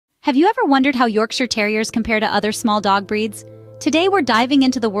Have you ever wondered how Yorkshire Terriers compare to other small dog breeds? Today we're diving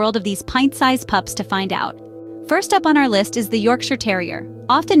into the world of these pint-sized pups to find out. First up on our list is the Yorkshire Terrier,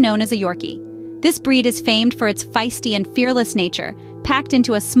 often known as a Yorkie. This breed is famed for its feisty and fearless nature, packed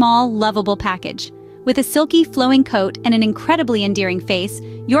into a small, lovable package. With a silky, flowing coat and an incredibly endearing face,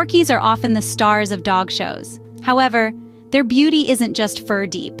 Yorkies are often the stars of dog shows. However, their beauty isn't just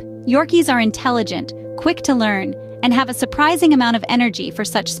fur-deep. Yorkies are intelligent, quick to learn, and have a surprising amount of energy for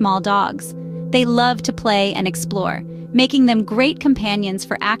such small dogs. They love to play and explore, making them great companions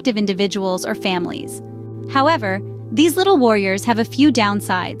for active individuals or families. However, these little warriors have a few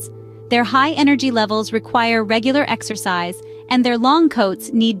downsides. Their high energy levels require regular exercise, and their long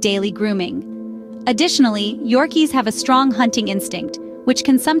coats need daily grooming. Additionally, Yorkies have a strong hunting instinct, which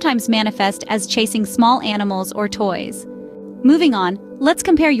can sometimes manifest as chasing small animals or toys. Moving on, let's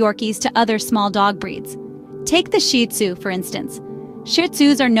compare Yorkies to other small dog breeds. Take the Shih Tzu, for instance. Shih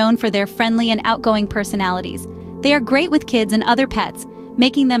Tzus are known for their friendly and outgoing personalities. They are great with kids and other pets,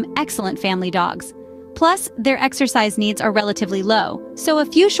 making them excellent family dogs. Plus, their exercise needs are relatively low, so a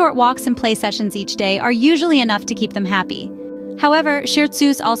few short walks and play sessions each day are usually enough to keep them happy. However, Shih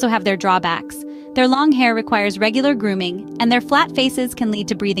Tzus also have their drawbacks. Their long hair requires regular grooming, and their flat faces can lead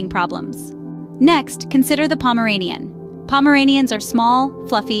to breathing problems. Next, consider the Pomeranian. Pomeranians are small,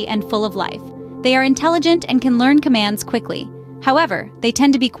 fluffy, and full of life. They are intelligent and can learn commands quickly. However, they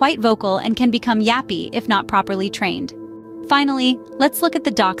tend to be quite vocal and can become yappy if not properly trained. Finally, let's look at the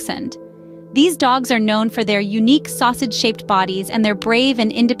Dachshund. These dogs are known for their unique sausage-shaped bodies and their brave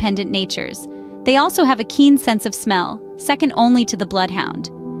and independent natures. They also have a keen sense of smell, second only to the bloodhound.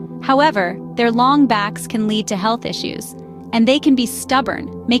 However, their long backs can lead to health issues, and they can be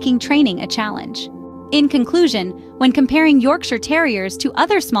stubborn, making training a challenge. In conclusion, when comparing Yorkshire Terriers to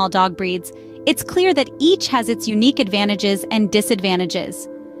other small dog breeds, it's clear that each has its unique advantages and disadvantages.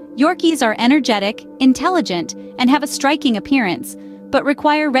 Yorkies are energetic, intelligent, and have a striking appearance, but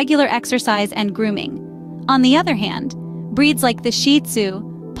require regular exercise and grooming. On the other hand, breeds like the Shih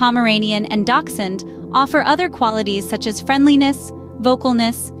Tzu, Pomeranian, and Dachshund offer other qualities such as friendliness,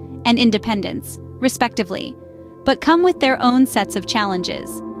 vocalness, and independence, respectively, but come with their own sets of challenges.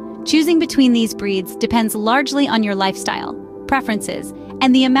 Choosing between these breeds depends largely on your lifestyle, preferences,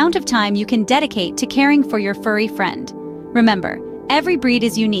 and the amount of time you can dedicate to caring for your furry friend. Remember, every breed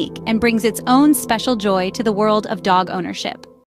is unique and brings its own special joy to the world of dog ownership.